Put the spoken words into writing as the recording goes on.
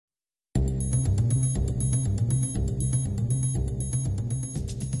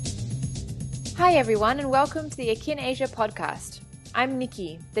Hi everyone and welcome to the Akin Asia podcast. I'm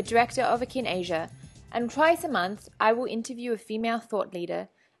Nikki, the director of Akin Asia, and twice a month I will interview a female thought leader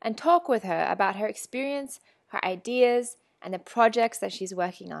and talk with her about her experience, her ideas, and the projects that she's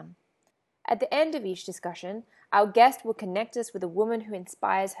working on. At the end of each discussion, our guest will connect us with a woman who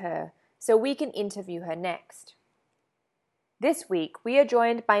inspires her so we can interview her next. This week we are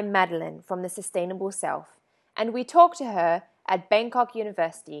joined by Madeline from The Sustainable Self, and we talk to her at Bangkok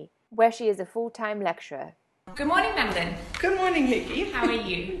University, where she is a full-time lecturer. Good morning, Madeline. Good morning, Hickey. How are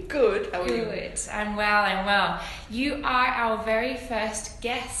you? Good. How are you? Good. I'm well. You are our very first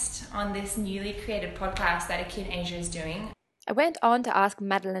guest on this newly created podcast that Akin Asia is doing. I went on to ask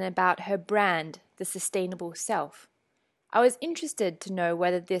Madeline about her brand, The Sustainable Self. I was interested to know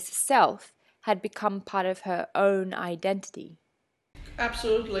whether this self had become part of her own identity.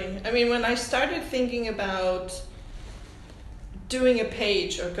 Absolutely. I mean, when I started thinking about doing a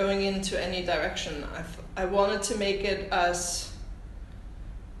page or going into any direction, I wanted to make it as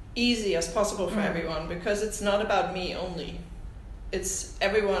easy as possible for everyone, because it's not about me only. It's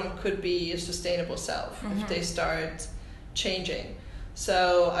everyone could be a sustainable self if they start changing.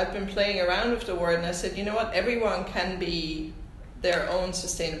 So I've been playing around with the word and I said, you know what, everyone can be their own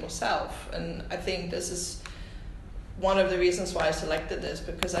sustainable self. And I think this is one of the reasons why I selected this,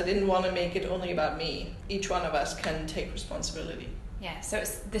 because I didn't want to make it only about me. Each one of us can take responsibility. Yeah, so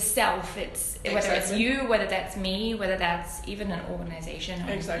it's the self, it's Exactly. whether it's you, whether that's me, whether that's even an organization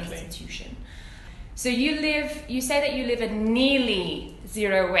or Exactly. an institution. So you say that you live a nearly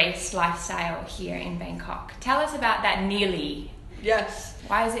zero waste lifestyle here in Bangkok. Tell us about that nearly. Yes.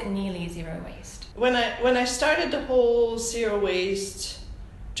 Why is it nearly zero waste? When I started the whole zero waste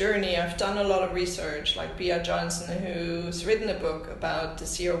journey, I've done a lot of research, like Bea Johnson, who's written a book about the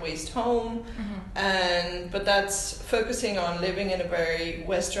zero waste home, but that's focusing on living in a very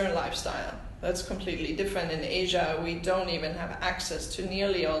Western lifestyle. That's completely different. In Asia, we don't even have access to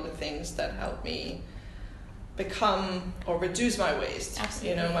nearly all the things that help me become or reduce my waste. Absolutely.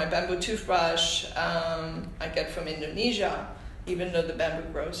 You know, my bamboo toothbrush I get from Indonesia, even though the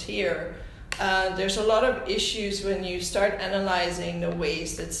bamboo grows here. There's a lot of issues when you start analyzing the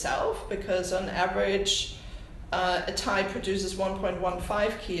waste itself, because on average a Thai produces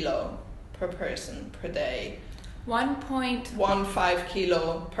 1.15 kilo per person per day. 1.15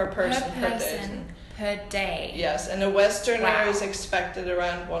 kilo per person per day. Per day. Yes, and a Westerner Wow. is expected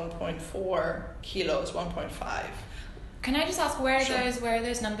around 1.4 kilos, 1.5. Can I just ask where Sure. are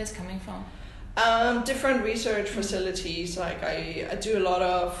those numbers coming from? Different research facilities. Like I do a lot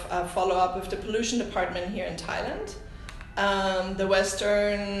of follow-up with the pollution department here in Thailand. The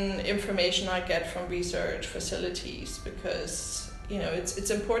Western information I get from research facilities, because you know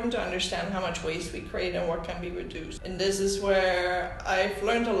it's important to understand how much waste we create and what can be reduced. And this is where I've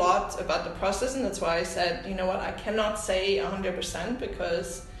learned a lot about the process, and that's why I said, you know what, I cannot say 100%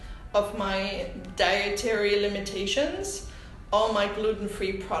 because of my dietary limitations. All my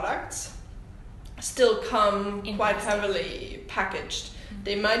gluten-free products still come In quite plastic. heavily packaged.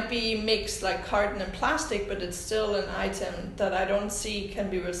 They might be mixed like carton and plastic, but it's still an item that I don't see can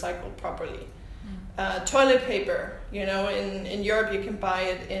be recycled properly. Toilet paper, you know, in Europe you can buy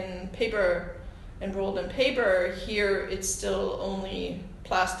it in paper, enrolled in paper. Here it's still only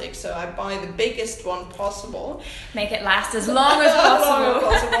plastic, so I buy the biggest one possible. Make it last as long as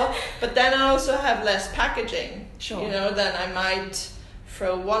possible. But then I also have less packaging. Sure. You know, then I might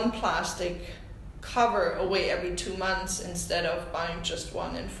throw one plastic cover away every 2 months instead of buying just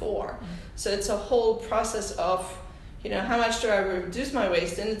one in 4. So it's a whole process of, you know, how much do I reduce my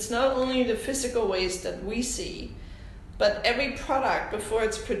waste? And it's not only the physical waste that we see, but every product before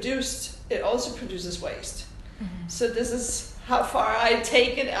it's produced, it also produces waste. So this is how far I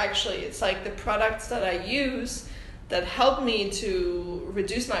take it actually. It's like the products that I use that help me to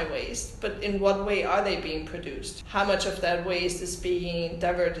reduce my waste, but in what way are they being produced? How much of that waste is being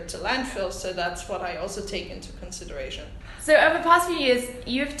diverted to landfills? So that's what I also take into consideration. So over the past few years,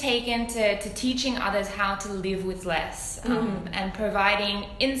 you've taken to teaching others how to live with less and providing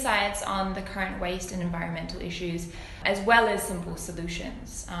insights on the current waste and environmental issues, as well as simple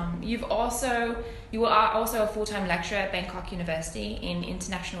solutions. You are also a full-time lecturer at Bangkok University in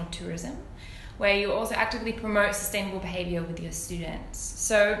international tourism, where you also actively promote sustainable behavior with your students.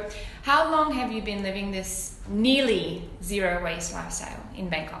 So how long have you been living this nearly zero waste lifestyle in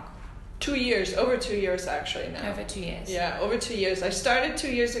Bangkok? 2 years, over 2 years actually now. Over 2 years. Yeah, over 2 years. I started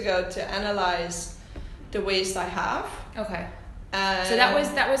 2 years ago to analyze the waste I have. Okay. And So that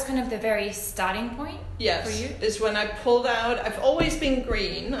was kind of the very starting point yes, for you? is when I pulled out. I've always been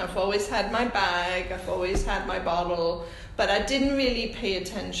green. I've always had my bag. I've always had my bottle. But I didn't really pay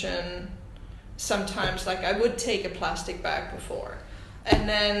attention sometimes, like I would take a plastic bag before. And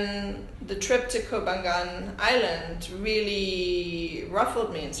then the trip to Kopangan Island really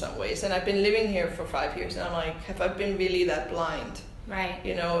ruffled me in some ways. And I've been living here for 5 years, and I'm like, have I been really that blind? Right.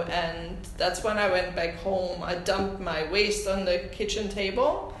 You know, and that's when I went back home. I dumped my waste on the kitchen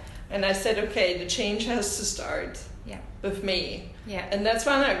table, and I said, okay, the change has to start with me. Yeah. And that's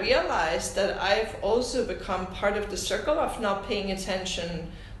when I realized that I've also become part of the circle of not paying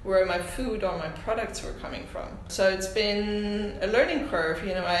attention where my food or my products were coming from. So it's been a learning curve.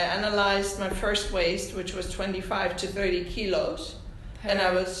 You know, I analyzed my first waste, which was 25 to 30 kilos,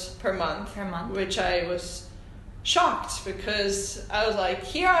 per month, which I was shocked, because I was like,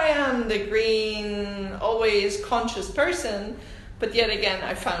 here I am, the green, always conscious person, but yet again,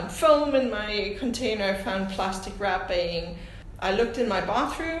 I found foam in my container, I found plastic wrapping. I looked in my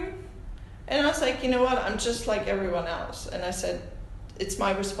bathroom, and I was like, you know what, I'm just like everyone else. And I said, it's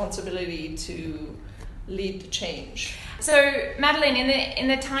my responsibility to lead the change. So, Madeline, in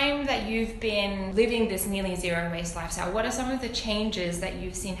the time that you've been living this nearly zero waste lifestyle, what are some of the changes that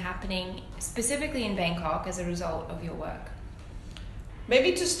you've seen happening specifically in Bangkok as a result of your work?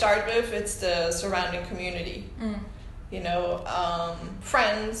 Maybe to start with, it's the surrounding community. You know,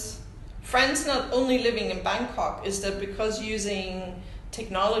 friends not only living in Bangkok, is that because using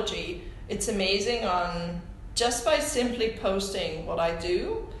technology, it's amazing on just by simply posting what I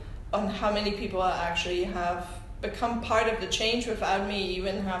do, on how many people actually have become part of the change without me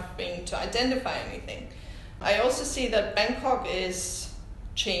even having to identify anything. I also see that Bangkok is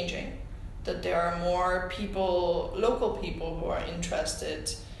changing, that there are more people, local people, who are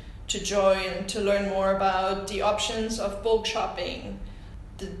interested to join, to learn more about the options of bulk shopping,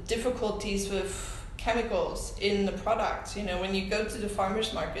 the difficulties with chemicals in the products. You know, when you go to the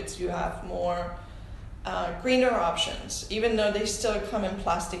farmers markets, you have more greener options, even though they still come in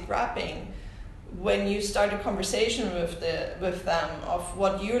plastic wrapping. When you start a conversation with them of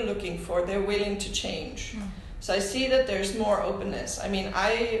what you're looking for, they're willing to change. So I see that there's more openness. I mean,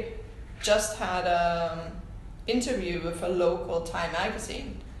 I just had an interview with a local Thai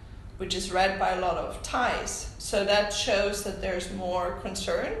magazine, which is read by a lot of Thais. So that shows that there's more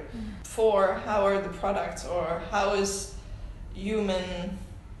concern for how are the products, or how is human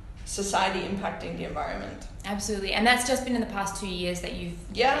society impacting the environment. Absolutely. And that's just been in the past 2 years that you've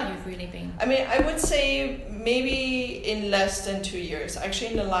really been... I mean, I would say maybe in less than 2 years.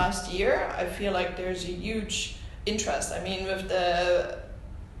 Actually, in the last year, I feel like there's a huge interest. I mean,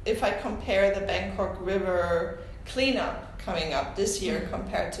 if I compare the Bangkok River cleanup coming up this year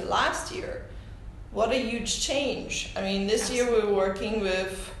compared to last year, what a huge change. I mean, this year we're working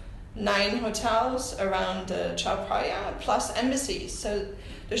with 9 hotels around Chao Phraya, plus embassies. So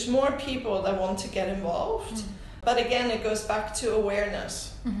there's more people that want to get involved. But again, it goes back to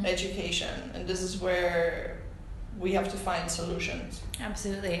awareness, education, and this is where we have to find solutions.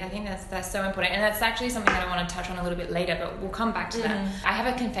 Absolutely. I think that's so important. And that's actually something that I want to touch on a little bit later, but we'll come back to that. I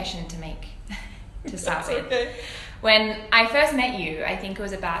have a confession to make to start with. Okay. When I first met you, I think it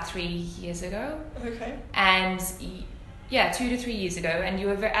was about 3 years ago. Okay. And 2 to 3 years ago, and you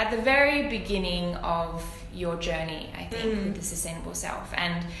were at the very beginning of your journey, I think, with the Sustainable Self,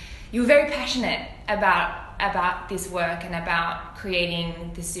 and you were very passionate about this work and about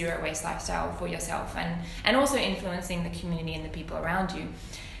creating this zero waste lifestyle for yourself, and also influencing the community and the people around you.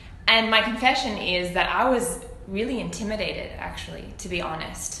 And my confession is that I was really intimidated, actually, to be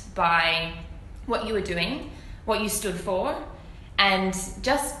honest, by what you were doing, what you stood for, and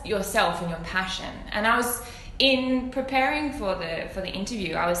just yourself and your passion. And I was, in preparing for the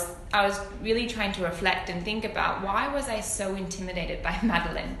interview, I was really trying to reflect and think about, why was I so intimidated by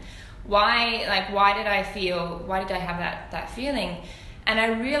Madeline? Why did I have that feeling? And I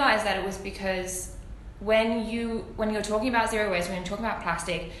realized that it was because when you're talking about zero waste, when you're talking about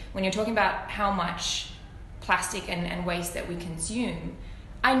plastic, when you're talking about how much plastic and waste that we consume,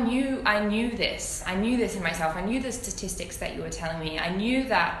 I knew this in myself. I knew the statistics that you were telling me. I knew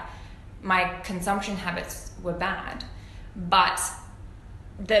that my consumption habits were bad, but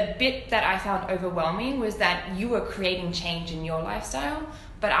the bit that I found overwhelming was that you were creating change in your lifestyle,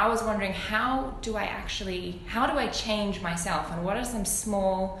 but I was wondering, how do I change myself, and what are some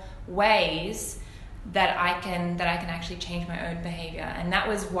small ways that I can actually change my own behavior? And that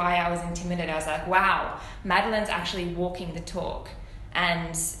was why I was intimidated. I was like, wow, Madeline's actually walking the talk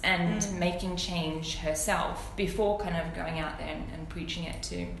and making change herself before kind of going out there and preaching it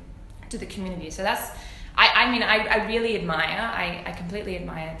to the community. So that's, I really admire, I completely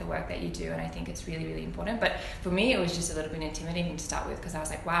admire the work that you do, and I think it's really, really important. But for me, it was just a little bit intimidating to start with, because I was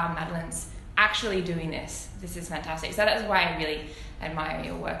like, wow, Madeline's actually doing this. This is fantastic. So that's why I really admire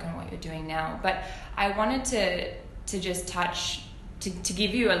your work and what you're doing now. But I wanted to just touch, to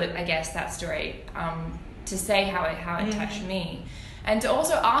give you I guess that story, to say how it touched me, and to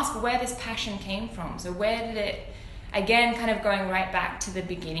also ask where this passion came from. So where did it, again, kind of going right back to the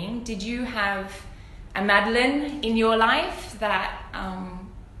beginning, did you have a Madeline in your life that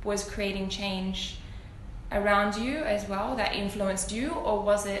was creating change around you as well, that influenced you, or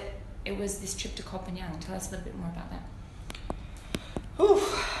was it was this trip to Copenhagen? Tell us a little bit more about that.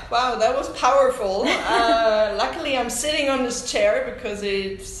 Wow, that was powerful. Luckily, I'm sitting on this chair because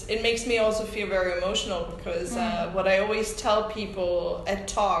it makes me also feel very emotional, because what I always tell people at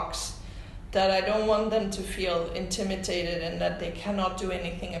talks, that I don't want them to feel intimidated and that they cannot do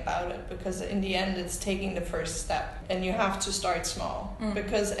anything about it, because in the end it's taking the first step, and you have to start small,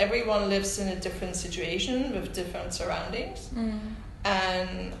 because everyone lives in a different situation with different surroundings.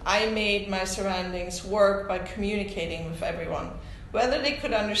 And I made my surroundings work by communicating with everyone. Whether they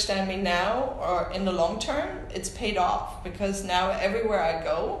could understand me now or in the long term, it's paid off, because now everywhere I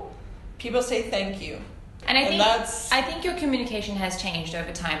go, people say thank you. And I think your communication has changed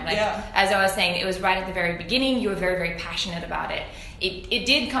over time. Like, as I was saying, it was right at the very beginning, you were very, very passionate about it. It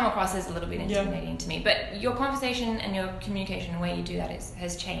did come across as a little bit intimidating to me, but your conversation and your communication, the way you do that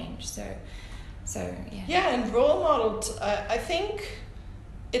has changed. So yeah. Yeah, and role modeled, I think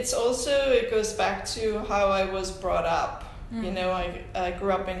it goes back to how I was brought up. You know, I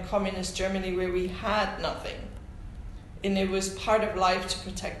grew up in communist Germany, where we had nothing. And it was part of life to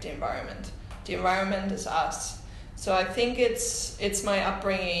protect the environment. The environment is us. So I think it's my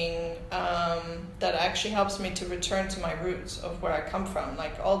upbringing that actually helps me to return to my roots of where I come from.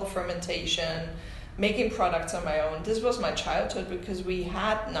 Like all the fermentation, making products on my own. This was my childhood, because we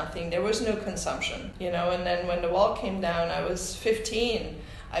had nothing. There was no consumption, you know. And then when the wall came down, I was 15.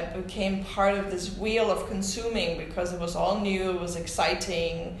 I became part of this wheel of consuming, because it was all new, it was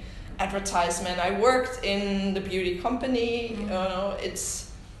exciting. Advertisement. I worked in the beauty company. You know, it's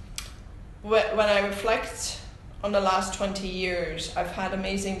when I reflect on the last 20 years, I've had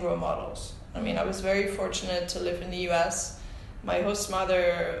amazing role models. I mean, I was very fortunate to live in the US. My host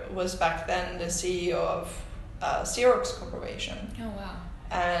mother was back then the CEO of Xerox Corporation. Oh, wow.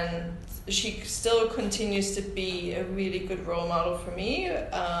 And she still continues to be a really good role model for me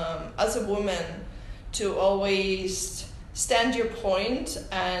as a woman, to always stand your point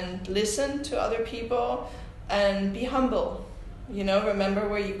and listen to other people and be humble. You know, remember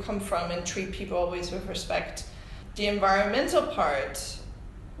where you come from and treat people always with respect. The environmental part,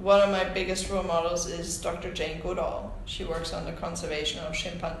 one of my biggest role models is Dr. Jane Goodall. She works on the conservation of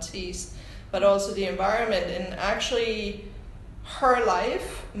chimpanzees, but also the environment. And actually, her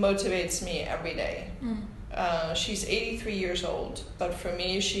life motivates me every day. She's 83 years old, but for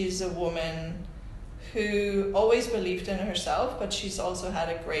me, she's a woman who always believed in herself, but she's also had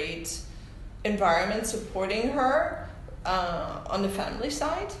a great environment supporting her on the family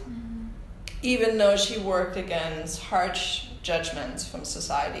side, even though she worked against harsh judgments from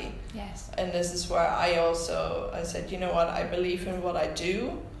society. Yes. And this is where I said, you know what, I believe in what I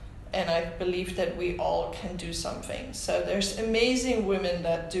do, and I believe that we all can do something. So there's amazing women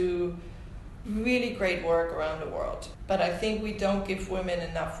that do really great work around the world, but I think we don't give women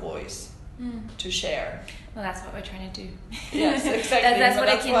enough voice to share. Well, that's what we're trying to do. Yes, exactly.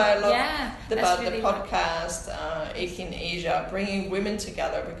 that's why I love about really the podcast, Akin Asia, bringing women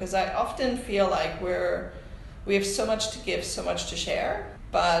together, because I often feel like we have so much to give, so much to share,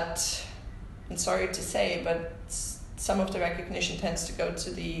 but I'm sorry to say, but some of the recognition tends to go to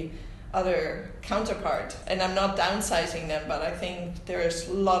the other counterpart, and I'm not downsizing them, but I think there's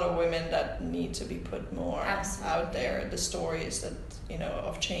a lot of women that need to be put more out there, the stories that, you know,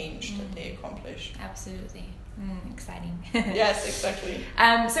 of change that they accomplished. Absolutely. Exciting. Yes, exactly.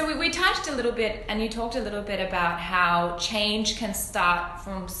 So we touched a little bit, and you talked a little bit about how change can start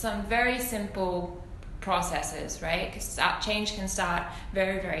from some very simple processes, right? Change can start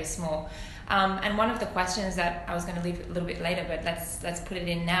very, very small. And one of the questions that I was going to leave a little bit later, but let's put it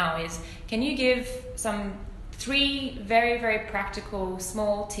in now, is can you give some 3 very, very practical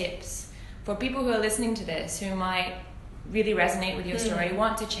small tips for people who are listening to this, who might really resonate with your story,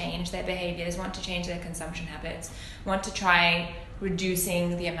 want to change their behaviors, want to change their consumption habits, want to try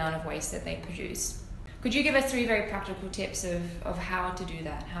reducing the amount of waste that they produce? Could you give us 3 very practical tips of how to do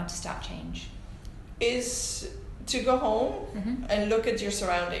that, how to start change? Is to go home and look at your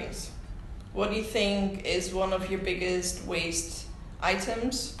surroundings. What do you think is one of your biggest waste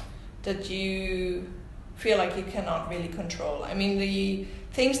items that you feel like you cannot really control? I mean, the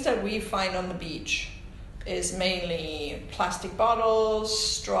things that we find on the beach, is mainly plastic bottles,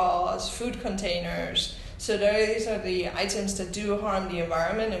 straws, food containers. So these are the items that do harm the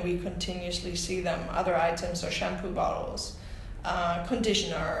environment, and we continuously see them. Other items are shampoo bottles,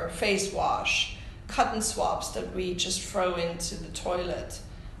 conditioner, face wash, cotton swabs that we just throw into the toilet.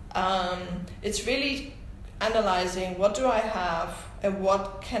 It's really analyzing what do I have and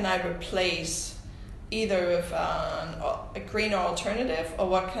what can I replace, either with a greener alternative, or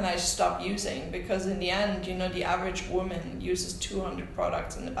what can I stop using? Because in the end, the average woman uses 200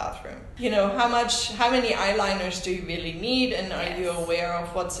 products in the bathroom. How many eyeliners do you really need, and are you aware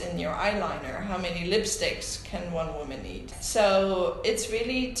of what's in your eyeliner? How many lipsticks can one woman need? So it's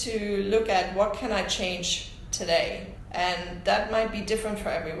really to look at what can I change today, and that might be different for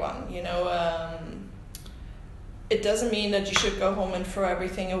everyone. It doesn't mean that you should go home and throw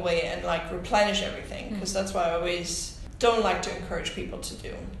everything away and replenish everything, because that's what I always don't like to encourage people to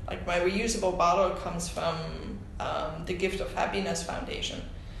do. Like, my reusable bottle comes from the Gift of Happiness Foundation.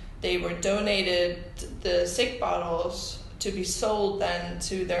 They were donated the sick bottles to be sold then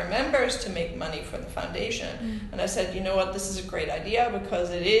to their members to make money for the foundation. And I said, you know what, this is a great idea, because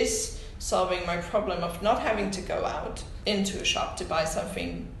it is solving my problem of not having to go out into a shop to buy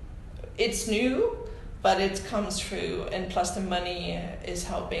something. It's new, but it comes through, and plus the money is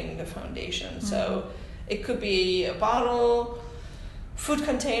helping the foundation. So it could be a bottle, food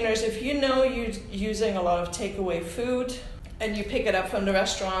containers. If you're using a lot of takeaway food and you pick it up from the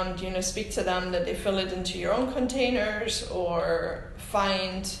restaurant, speak to them that they fill it into your own containers, or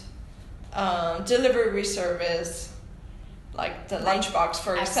find delivery service, like the Lunchbox,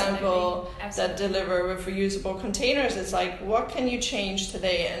 for example, that deliver with reusable containers. It's like, what can you change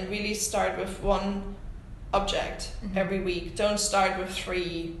today? And really start with one object every week. Don't start with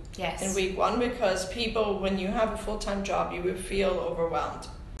 3 in week 1, because people, when you have a full-time job, you will feel overwhelmed.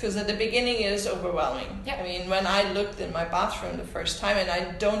 Because at the beginning it is overwhelming. I mean, when I looked in my bathroom the first time, and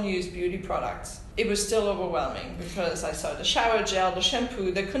I don't use beauty products, it was still overwhelming, because I saw the shower gel, the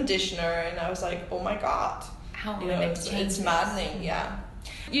shampoo, the conditioner, and I was like, oh my God. It's maddening,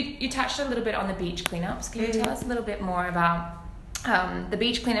 You touched a little bit on the beach cleanups. Can you tell us a little bit more about the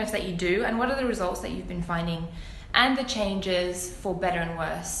beach cleanups that you do, and what are the results that you've been finding, and the changes for better and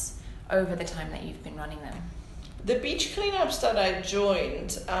worse over the time that you've been running them? The beach cleanups that I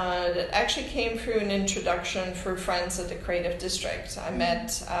joined, that actually came through an introduction through friends at the Creative District. I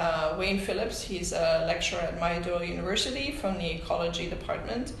met Wayne Phillips. He's a lecturer at Mayador University from the ecology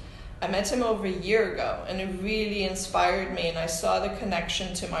department. I met him over a year ago, and it really inspired me, and I saw the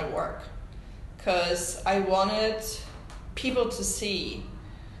connection to my work, because I wanted people to see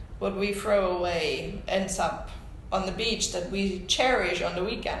what we throw away ends up on the beach that we cherish on the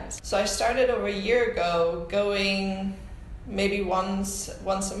weekends. So I started over a year ago, going maybe once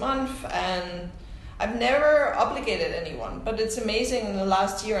a month, and I've never obligated anyone, but it's amazing in the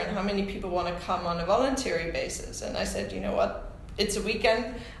last year and how many people want to come on a voluntary basis. And I said, you know what, it's a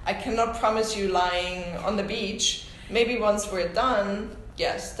weekend. I cannot promise you lying on the beach. Maybe once we're done,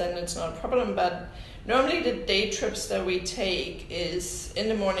 yes, then it's not a problem. But normally the day trips that we take is, in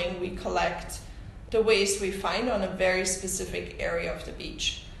the morning we collect the waste we find on a very specific area of the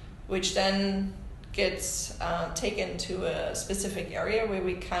beach, which then gets taken to a specific area where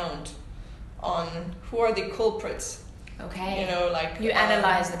we count on who are the culprits. Okay. You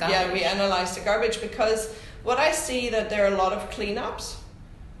analyze the garbage. Yeah, we analyze the garbage, because what I see that there are a lot of cleanups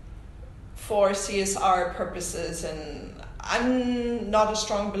for CSR purposes, and I'm not a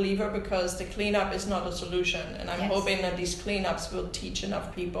strong believer, because the cleanup is not a solution, and I'm hoping that these cleanups will teach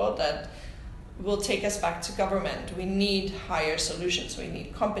enough people that will take us back to government. We need higher solutions. We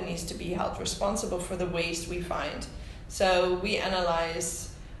need companies to be held responsible for the waste we find. So we analyze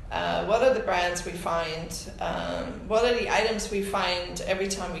what are the brands we find, what are the items we find every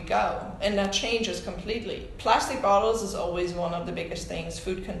time we go, and that changes completely. Plastic bottles is always one of the biggest things,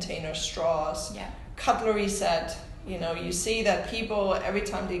 food containers, straws, cutlery set. You see that people, every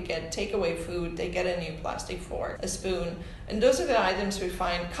time they get takeaway food, they get a new plastic fork, a spoon, and those are the items we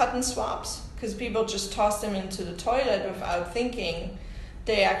find. Cotton swabs, because people just toss them into the toilet without thinking.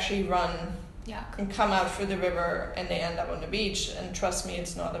 They actually run and come out through the river, and they end up on the beach. And trust me,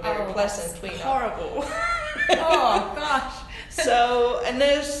 it's not a very pleasant cleanup. Horrible. Oh gosh. So, and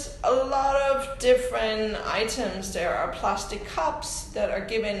there's a lot of different items. There are plastic cups that are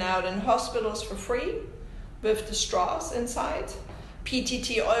given out in hospitals for free with the straws inside.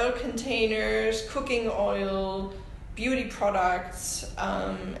 PTT oil containers, cooking oil, beauty products.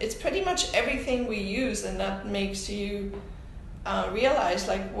 It's pretty much everything we use, and that makes you realize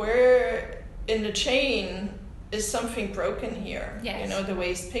where in the chain is something broken here. Yes. The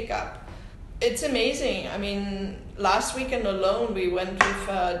waste pickup. It's amazing. I mean, last weekend alone, we went with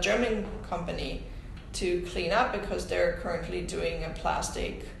a German company to clean up because they're currently doing a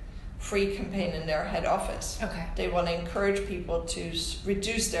plastic-free campaign in their head office. Okay. They want to encourage people to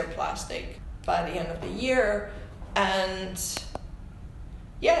reduce their plastic by the end of the year. And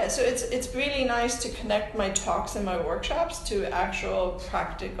yeah, so it's really nice to connect my talks and my workshops to actual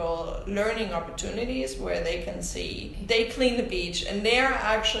practical learning opportunities where they can see they clean the beach and they're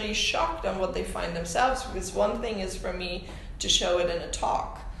actually shocked on what they find themselves, because one thing is for me to show it in a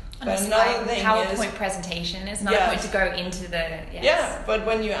talk. But another thing PowerPoint presentation is another point to go into the Yeah, but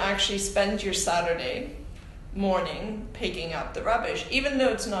when you actually spend your Saturday morning picking up the rubbish, even though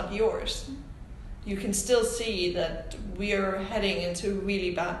it's not yours, you can still see that we're heading into a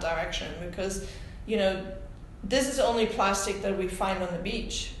really bad direction, because, you know, this is only plastic that we find on the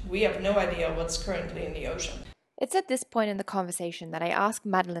beach. We have no idea what's currently in the ocean. It's at this point in the conversation that I ask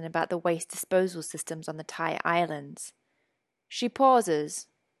Madeleine about the waste disposal systems on the Thai islands. She pauses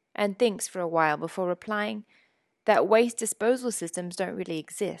and thinks for a while before replying that waste disposal systems don't really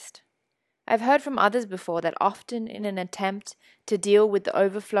exist. I've heard from others before that often in an attempt to deal with the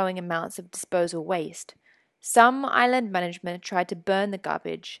overflowing amounts of disposal waste, some island management tried to burn the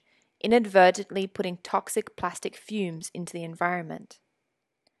garbage, inadvertently putting toxic plastic fumes into the environment.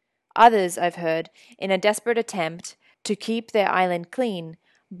 Others, I've heard, in a desperate attempt to keep their island clean,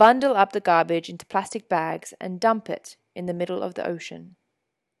 bundle up the garbage into plastic bags and dump it in the middle of the ocean.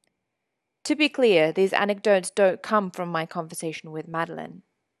 To be clear, these anecdotes don't come from my conversation with Madeleine,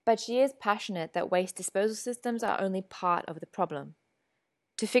 but she is passionate that waste disposal systems are only part of the problem.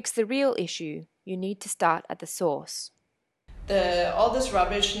 To fix the real issue, you need to start at the source. All this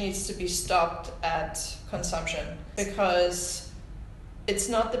rubbish needs to be stopped at consumption, because it's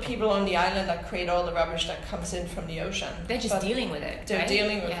not the people on the island that create all the rubbish that comes in from the ocean. They're just dealing with it. They're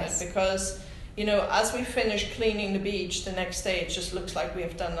dealing with it because, you know, as we finish cleaning the beach, the next day it just looks like we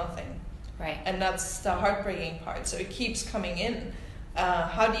have done nothing. Right. And that's the heartbreaking part. So it keeps coming in.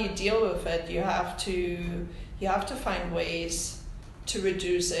 How do you deal with it? You have to find ways to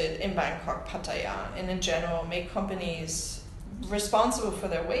reduce it in Bangkok, Pattaya, and in general make companies responsible for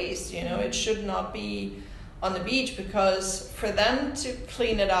their waste. You know, it should not be on the beach, because for them to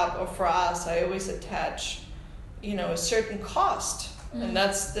clean it up, or for us, I always attach, you know, a certain cost. And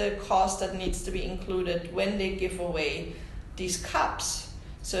that's the cost that needs to be included when they give away these cups.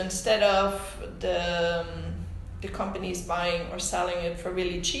 So instead of the companies buying or selling it for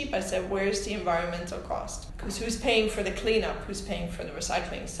really cheap, I said, where's the environmental cost? Because who's paying for the cleanup? Who's paying for the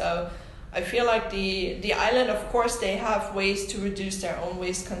recycling? So I feel like the island, of course, they have ways to reduce their own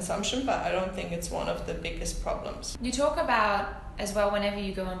waste consumption, but I don't think it's one of the biggest problems. You talk about, as well, whenever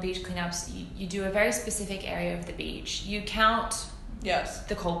you go on beach cleanups, you do a very specific area of the beach. You count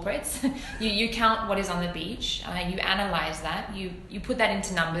the culprits. you count what is on the beach. You analyze that. You put that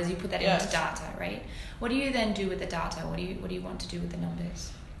into numbers. You put that into data, right? What do you then do with the data? What do you want to do with the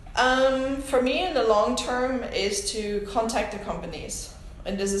numbers? For me, in the long term, is to contact the companies.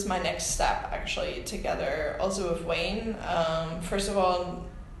 And this is my next step, actually, together also with Wayne. First of all,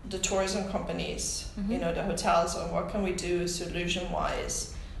 the tourism companies, you know, the hotels, and what can we do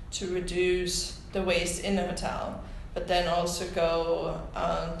solution-wise to reduce the waste in the hotel, but then also go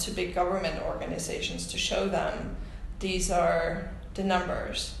to big government organizations to show them these are the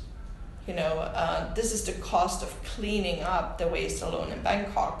numbers. You know, this is the cost of cleaning up the waste alone in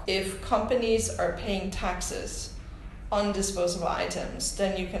Bangkok. If companies are paying taxes on disposable items,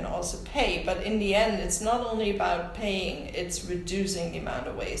 then you can also pay. But in the end, it's not only about paying, it's reducing the amount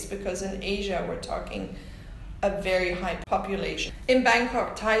of waste, because in Asia, we're talking a very high population. In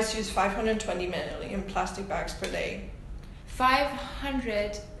Bangkok, Thais use 520 million plastic bags per day.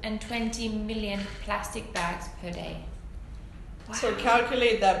 520 million plastic bags per day. Wow. So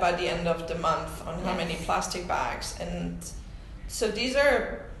calculate that by the end of the month on how many plastic bags. And so these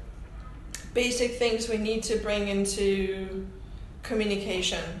are basic things we need to bring into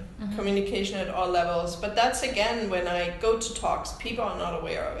communication at all levels. But that's, again, when I go to talks, people are not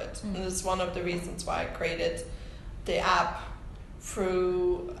aware of it. And it's one of the reasons why I created the app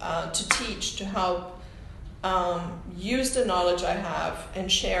to teach, to help use the knowledge I have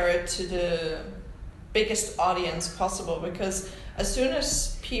and share it to the biggest audience possible. Because as soon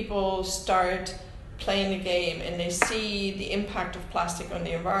as people start playing the game and they see the impact of plastic on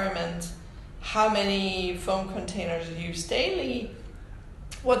the environment, how many foam containers are used daily,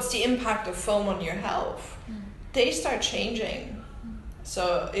 what's the impact of foam on your health, they start changing.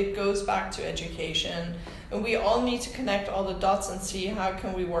 So it goes back to education, and we all need to connect all the dots and see how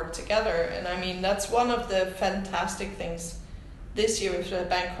can we work together. And I mean, that's one of the fantastic things this year with the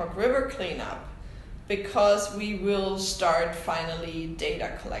Bangkok River cleanup, because we will start finally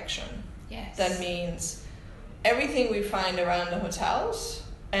data collection. Yes. That means everything we find around the hotels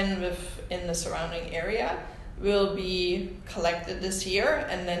and within the surrounding area will be collected this year,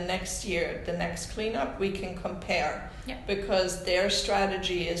 and then next year, the next cleanup, we can compare. Yeah. Because their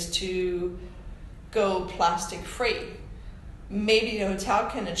strategy is to go plastic free. Maybe the hotel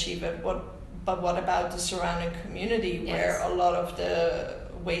can achieve it, but what about the surrounding community where a lot of the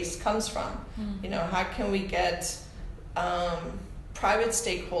waste comes from? You know, how can we get private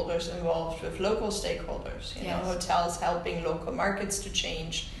stakeholders involved with local stakeholders? You know, hotels helping local markets to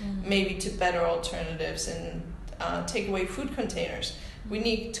change, maybe to better alternatives and takeaway food containers. We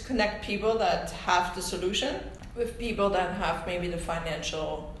need to connect people that have the solution with people that have maybe the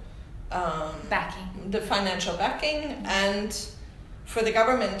financial backing, and for the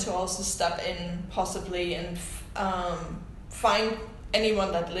government to also step in possibly and find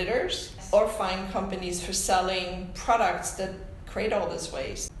anyone that litters, or find companies for selling products that create all this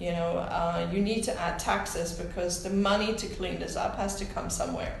waste. You know, you need to add taxes because the money to clean this up has to come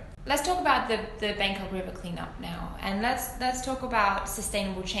somewhere. Let's talk about the Bangkok River cleanup now, and let's talk about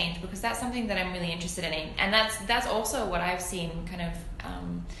sustainable change, because that's something that I'm really interested in, and that's also what I've seen, kind of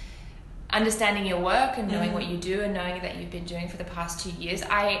understanding your work and knowing what you do and knowing that you've been doing for the past 2 years.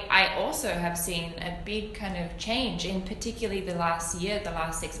 I also have seen a big kind of change in particularly the last year, the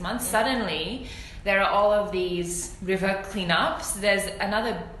last 6 months. Suddenly there are all of these river cleanups. There's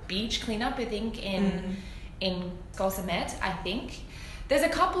another beach cleanup, I think, in Koh Samet, I think. There's a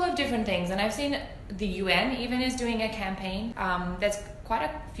couple of different things, and I've seen the UN even is doing a campaign. There's quite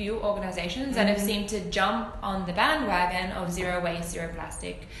a few organizations that have seemed to jump on the bandwagon of zero waste, zero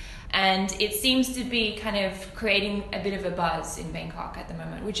plastic. And it seems to be kind of creating a bit of a buzz in Bangkok at the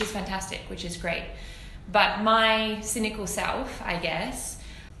moment, which is fantastic, which is great. But my cynical self, I guess,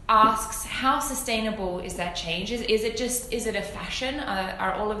 asks, how sustainable is that change? Is it a fashion?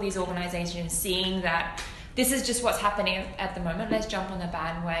 Are all of these organizations seeing that this is just what's happening at the moment? Let's jump on the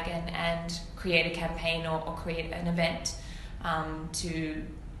bandwagon and create a campaign or create an event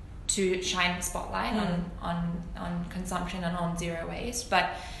to shine a spotlight on consumption and on zero waste.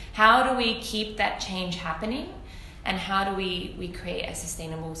 But how do we keep that change happening, and how do we create a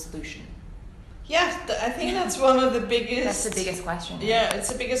sustainable solution? Yeah, I think that's one of the biggest... That's the biggest question. Yeah,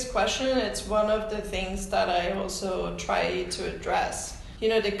 it's the biggest question. It's one of the things that I also try to address. You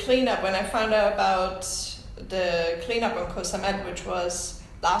know, the cleanup, when I found out about the cleanup on Koh Samet, which was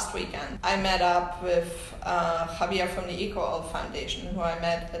last weekend, I met up with Javier from the EcoOil Foundation, who I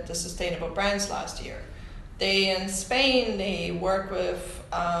met at the Sustainable Brands last year. They, in Spain, they work with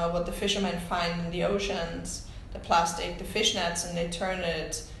what the fishermen find in the oceans, the plastic, the fish nets, and they turn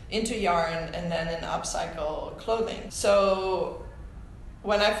it into yarn and then in upcycle clothing. So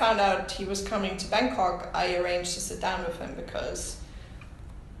when I found out he was coming to Bangkok, I arranged to sit down with him because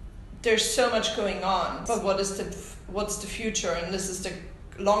there's so much going on. But what's the future? And this is the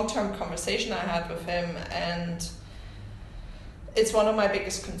long-term conversation I had with him, and it's one of my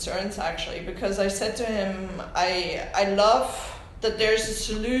biggest concerns, actually, because I said to him, I love that there's a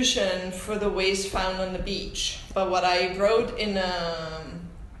solution for the waste found on the beach. But what I wrote in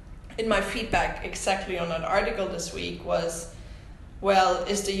my feedback exactly on that article this week was, well,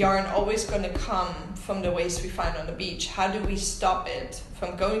 is the yarn always going to come from the waste we find on the beach? How do we stop it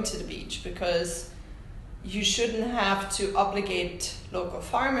from going to the beach? Because you shouldn't have to obligate local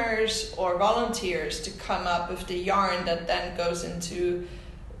farmers or volunteers to come up with the yarn that then goes into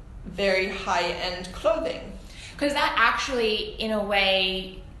very high-end clothing. Because that actually, in a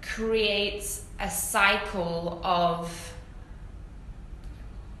way, creates a cycle of,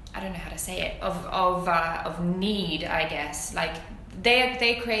 I don't know how to say it, of need, I guess. Like,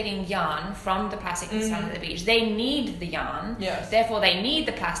 they're creating yarn from the plastic that's found on the beach. They need the yarn, therefore they need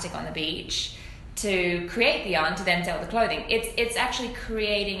the plastic on the beach to create the yarn to then sell the clothing. It's actually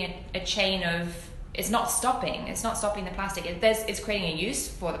creating a chain of, it's not stopping the plastic. It's creating a use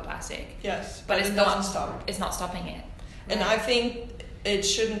for the plastic. Yes, but it doesn't stop. It's not stopping it. And I think it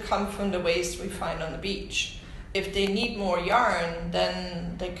shouldn't come from the waste we find on the beach. If they need more yarn,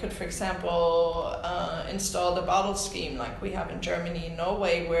 then they could, for example, install the bottle scheme like we have in Germany and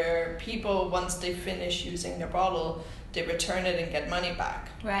Norway, where people, once they finish using their bottle, they return it and get money back.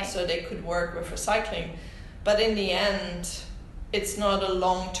 Right. So they could work with recycling. But in the end, it's not a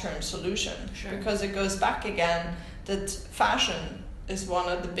long-term solution. Sure. Because it goes back again that fashion is one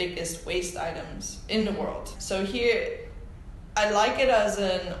of the biggest waste items in the world. So here, I like it as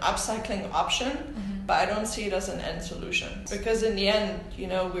an upcycling option, but I don't see it as an end solution. Because in the end, you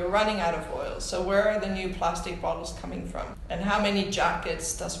know, we're running out of oil. So where are the new plastic bottles coming from? And how many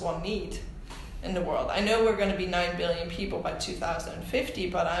jackets does one need in the world? I know we're going to be 9 billion people by 2050,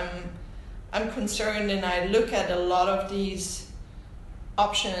 but I'm concerned, and I look at a lot of these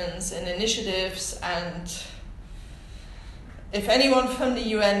options and initiatives, and if anyone from the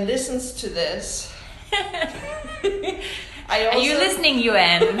UN listens to this, are you listening,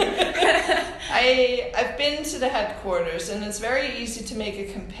 UN? I've been to the headquarters, and it's very easy to make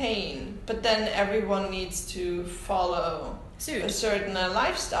a campaign, but then everyone needs to follow a certain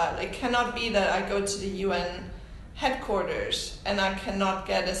lifestyle. It cannot be that I go to the UN headquarters and I cannot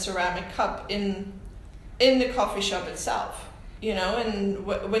get a ceramic cup in the coffee shop itself. You know, and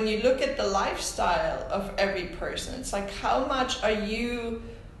when you look at the lifestyle of every person, it's like, how much are you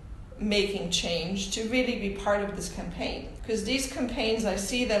making change to really be part of this campaign? Because these campaigns, I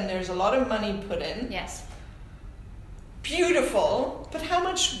see them, there's a lot of money put in. Yes. Beautiful, but how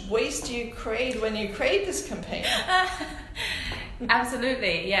much waste do you create when you create this campaign?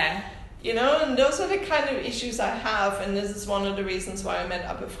 Absolutely, yeah. You know, and those are the kind of issues I have, and this is one of the reasons why I met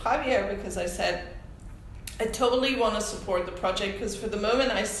up with Javier, because I said, I totally want to support the project, because for the moment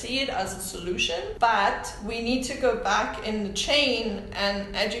I see it as a solution, but we need to go back in the chain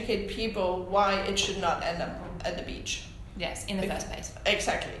and educate people why it should not end up at the beach. Yes, in the first place.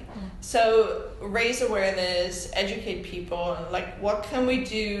 Exactly. So raise awareness, educate people, and like, what can we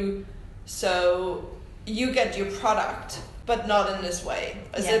do so you get your product, but not in this way?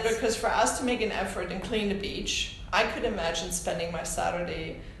 Is it because for us to make an effort and clean the beach, I could imagine spending my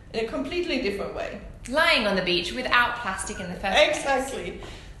Saturday in a completely different way. Lying on the beach without plastic in the first place. Exactly.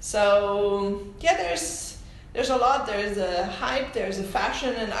 So yeah, there's a lot. There's a hype, there's a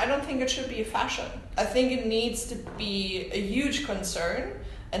fashion, and I don't think it should be a fashion. I think it needs to be a huge concern,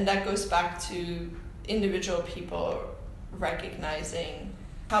 and that goes back to individual people recognizing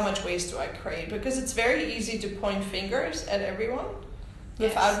how much waste do I create, because it's very easy to point fingers at everyone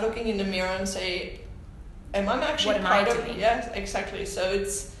without looking in the mirror and say, am I actually part of it? Yes, exactly. So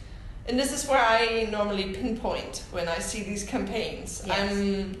and this is where I normally pinpoint when I see these campaigns. Yes.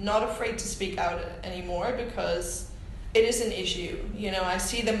 I'm not afraid to speak out anymore, because it is an issue. You know, I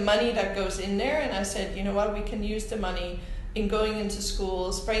see the money that goes in there, and I said, you know what, we can use the money in going into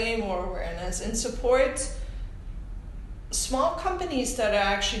schools, bringing more awareness, and support small companies that are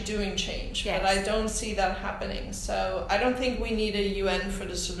actually doing change. Yes. But I don't see that happening. So I don't think we need a UN for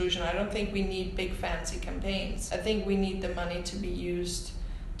the solution. I don't think we need big fancy campaigns. I think we need the money to be used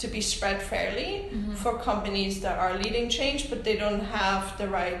to be spread fairly for companies that are leading change, but they don't have the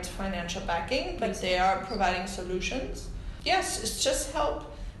right financial backing, but they are providing solutions. Yes, it's just help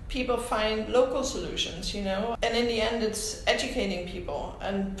people find local solutions, you know, and in the end it's educating people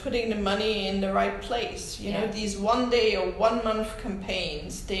and putting the money in the right place. You know, these 1 day or 1 month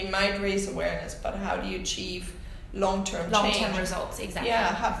campaigns, they might raise awareness, but how do you achieve long-term results? Exactly.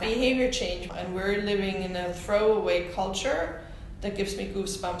 Yeah, behavior change. And we're living in a throwaway culture that gives me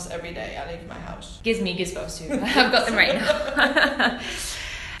goosebumps every day I leave my house. Gives me goosebumps too. I've got them right now.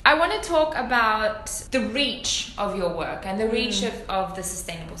 I want to talk about the reach of your work and the reach of the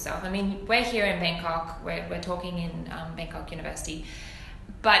Sustainable Self. I mean, we're here in Bangkok. We're talking in Bangkok University.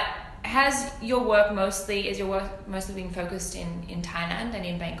 But is your work mostly been focused in Thailand and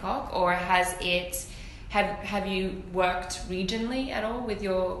in Bangkok, or has it have you worked regionally at all with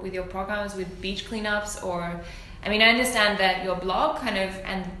your programs, with beach cleanups? Or I mean, I understand that your blog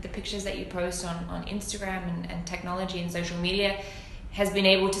and the pictures that you post on Instagram and technology and social media has been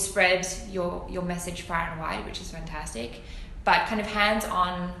able to spread your message far and wide, which is fantastic. But kind of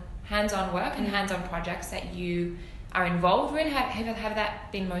hands-on work and hands-on projects that you are involved in, have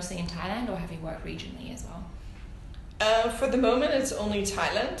that been mostly in Thailand, or have you worked regionally as well? For the moment, it's only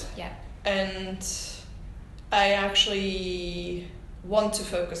Thailand. Yeah. And I actually want to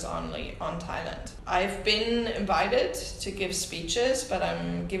focus only on Thailand. I've been invited to give speeches, but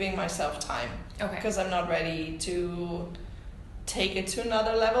I'm giving myself time. Okay. Because I'm not ready to take it to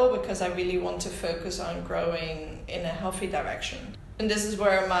another level, because I really want to focus on growing in a healthy direction. And this is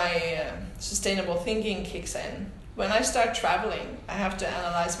where my sustainable thinking kicks in. When I start traveling, I have to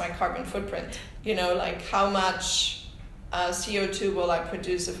analyze my carbon footprint. You know, like how much CO2 will I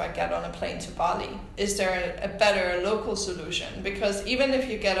produce if I get on a plane to Bali? Is there a better local solution? Because even if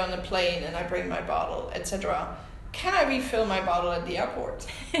you get on a plane and I bring my bottle, etc., can I refill my bottle at the airport?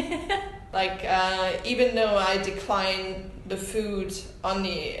 Like, even though I decline the food on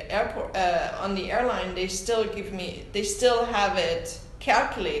the airport, on the airline, they still have it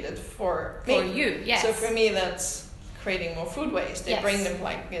calculated for me. For you, yes. So for me, that's creating more food waste. They Yes. bring the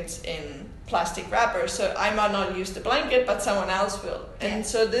blankets in plastic wrappers, so I might not use the blanket, but someone else will. And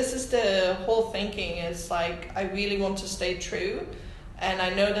Yeah. so this is the whole thinking, is like, I really want to stay true. And I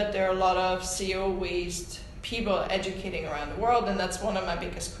know that there are a lot of zero waste people educating around the world, and that's one of my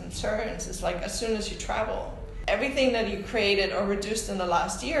biggest concerns, is like, as soon as you travel, everything that you created or reduced in the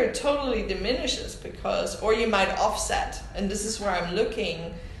last year totally diminishes, because, or you might offset. And this is where I'm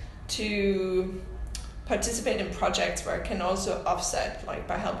looking to participate in projects where I can also offset, like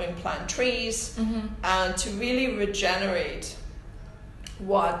by helping plant trees, and to really regenerate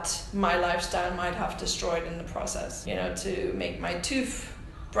what my lifestyle might have destroyed in the process. You know, to make my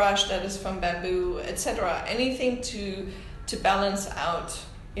toothbrush that is from bamboo, etc. Anything to balance out.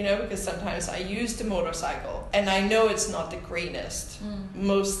 You know, because sometimes I use the motorcycle and I know it's not the greenest,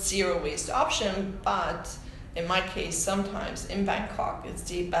 most zero waste option, but in my case, sometimes in Bangkok, it's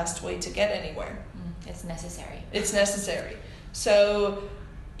the best way to get anywhere. It's necessary. It's necessary. So,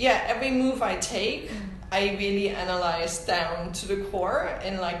 yeah, every move I take, I really analyze down to the core,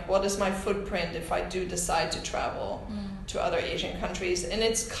 and like, what is my footprint if I do decide to travel to other Asian countries? And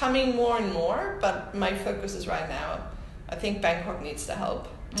it's coming more and more, but my focus is right now, I think Bangkok needs the help.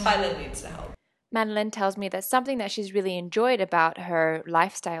 Thailand needs the help. Madeline tells me that something that she's really enjoyed about her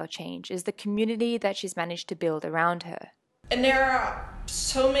lifestyle change is the community that she's managed to build around her. And there are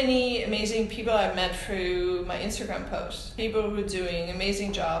so many amazing people I've met through my Instagram posts. People who are doing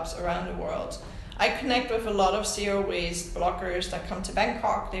amazing jobs around the world. I connect with a lot of zero waste bloggers that come to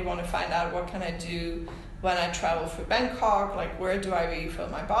Bangkok. They want to find out, what can I do when I travel through Bangkok? Like, where do I refill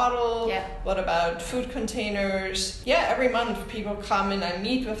my bottle? Yeah. What about food containers? Yeah, every month people come and I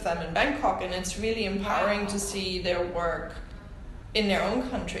meet with them in Bangkok, and it's really empowering to see their work in their own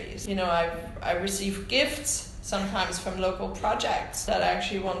countries. You know, I receive gifts sometimes from local projects that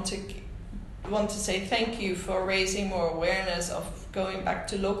actually want to say thank you for raising more awareness of going back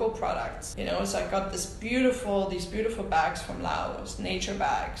to local products. You know, so I got these beautiful bags from Laos, nature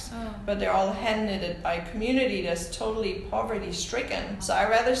bags, but they're all hand knitted by a community that's totally poverty stricken. So I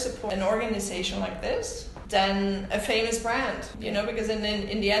rather support an organization like this than a famous brand, you know, because in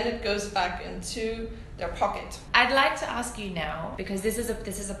the end it goes back into their pocket. I'd like to ask you now, because this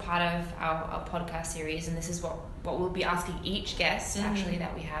is a part of our podcast series, and this is what we'll be asking each guest actually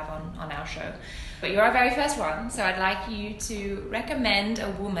that we have on our show. But you're our very first one, so I'd like you to recommend a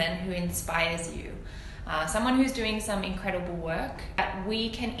woman who inspires you, someone who's doing some incredible work that we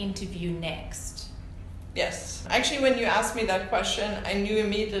can interview next. Yes. Actually, when you asked me that question, I knew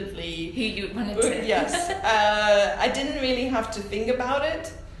immediately Who you wanted to. Yes. I didn't really have to think about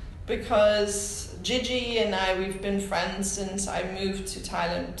it, because Gigi and I, we've been friends since I moved to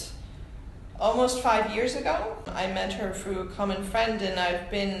Thailand almost 5 years ago. I met her through a common friend, and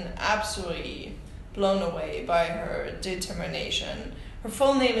I've been absolutely blown away by her determination. Her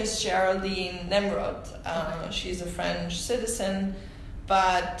full name is Geraldine Nemrod. She's a French citizen,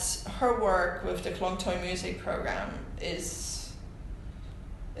 but her work with the Klong Toi music program is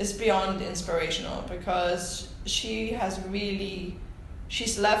beyond inspirational, because she's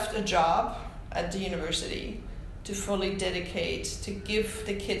left a job at the university to fully dedicate to give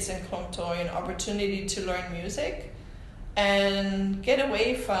the kids in Klong Toi an opportunity to learn music and get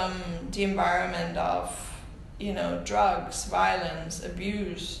away from the environment of, you know, drugs, violence,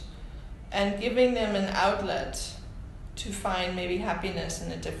 abuse, and giving them an outlet to find maybe happiness in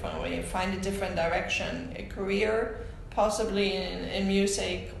a different way, find a different direction, a career possibly in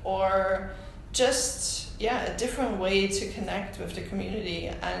music, or just a different way to connect with the community.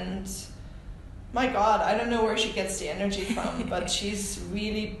 And my God, I don't know where she gets the energy from, but she's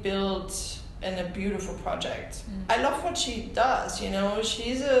really built in a beautiful project. I love what she does, you know.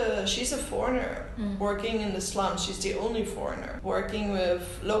 She's a foreigner working in the slums. She's the only foreigner working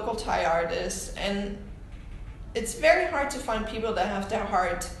with local Thai artists, and it's very hard to find people that have their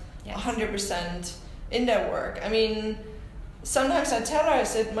heart 100% in their work. I mean, sometimes I tell her, I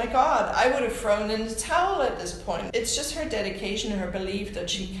said, my God, I would have thrown in the towel at this point. It's just her dedication and her belief that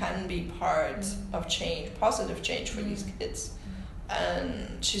she can be part of change, positive change for these kids.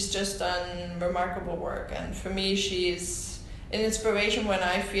 And she's just done remarkable work. And for me, she's an inspiration when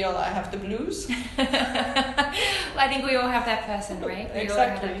I feel I have the blues. Well, I think we all have that person, right? We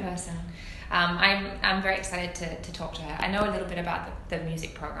Exactly. all have that person. I'm very excited to talk to her. I know a little bit about the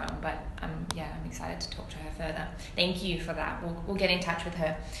music program, but I'm excited to talk to her further. Thank you for that. We'll get in touch with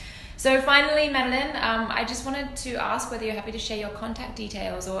her. So finally, Madeline, I just wanted to ask whether you're happy to share your contact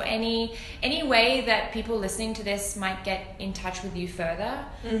details or any way that people listening to this might get in touch with you further.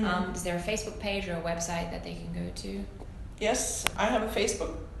 Is there a Facebook page or a website that they can go to? Yes, I have a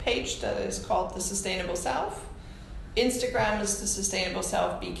Facebook page that is called The Sustainable Self. Instagram is The Sustainable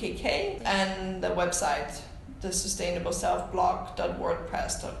Self BKK, and the website,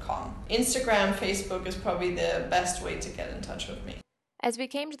 thesustainableselfblog.wordpress.com. Instagram, Facebook is probably the best way to get in touch with me. As we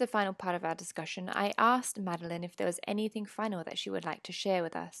came to the final part of our discussion, I asked Madeleine if there was anything final that she would like to share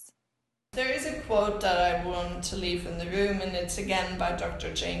with us. There is a quote that I want to leave in the room, and it's again by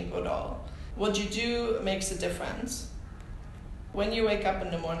Dr. Jane Goodall. What you do makes a difference. When you wake up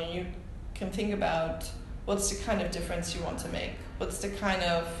in the morning, you can think about what's the kind of difference you want to make. What's the kind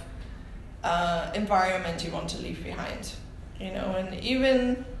of environment you want to leave behind. And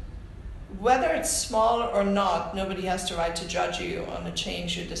even whether it's small or not, nobody has the right to judge you on a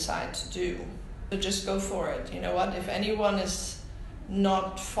change you decide to do. So just go for it. You know what? If anyone is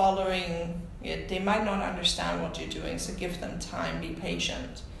not following it, they might not understand what you're doing, so give them time, be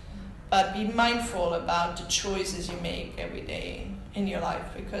patient. But be mindful about the choices you make every day in your life,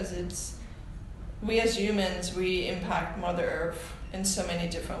 because we as humans, we impact Mother Earth in so many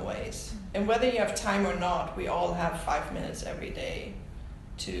different ways. And whether you have time or not, we all have 5 minutes every day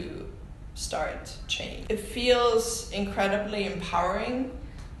to start change. It feels incredibly empowering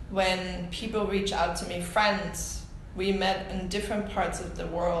when people reach out to me, friends we met in different parts of the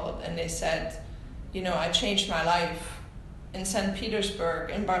world, and they said, I changed my life in St.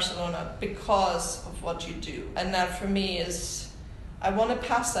 Petersburg, in Barcelona, because of what you do. And that for me is, I want to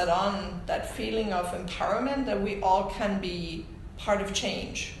pass that on, that feeling of empowerment, that we all can be part of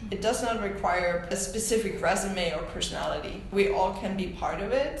change. It does not require a specific resume or personality. We all can be part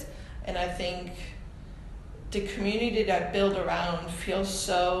of it. And I think the community that I build around feels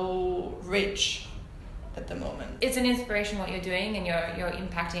so rich at the moment. It's an inspiration what you're doing, and you're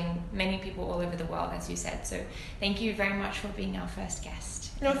impacting many people all over the world, as you said. So thank you very much for being our first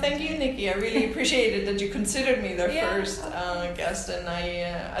guest. No, thank you, Nikki. I really appreciated that you considered me their first guest, and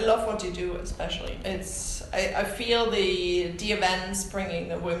I love what you do, especially. I feel the events bringing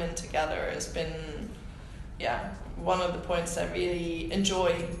the women together has been one of the points I really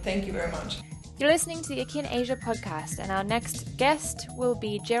enjoy. Thank you very much. You're listening to the Akin Asia podcast, and our next guest will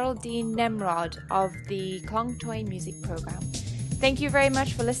be Geraldine Nemrod of the Klong Toy Music Program. Thank you very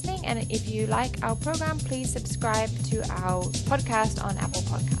much for listening, and if you like our program, please subscribe to our podcast on Apple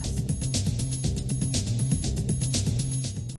Podcasts.